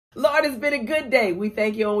Lord, it's been a good day. We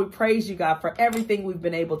thank you and we praise you, God, for everything we've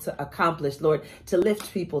been able to accomplish, Lord, to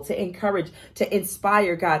lift people, to encourage, to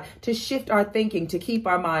inspire, God, to shift our thinking, to keep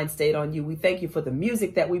our minds stayed on you. We thank you for the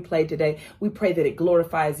music that we played today. We pray that it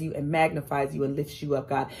glorifies you and magnifies you and lifts you up,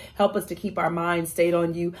 God. Help us to keep our minds stayed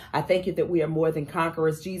on you. I thank you that we are more than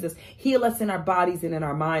conquerors. Jesus, heal us in our bodies and in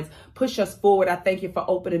our minds. Push us forward. I thank you for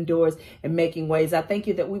opening doors and making ways. I thank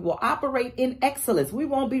you that we will operate in excellence. We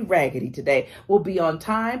won't be raggedy today. We'll be on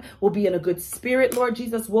time. We'll be in a good spirit, Lord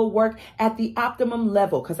Jesus. We'll work at the optimum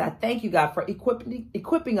level because I thank you, God, for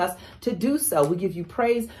equipping us to do so. We give you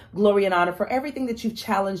praise, glory, and honor for everything that you've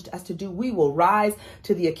challenged us to do. We will rise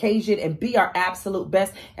to the occasion and be our absolute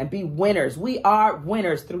best and be winners. We are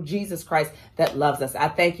winners through Jesus Christ that loves us. I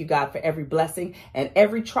thank you, God, for every blessing and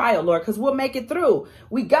every trial, Lord, because we'll make it through.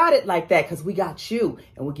 We got it like that because we got you,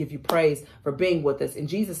 and we'll give you praise for being with us. In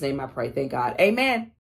Jesus' name I pray. Thank God. Amen.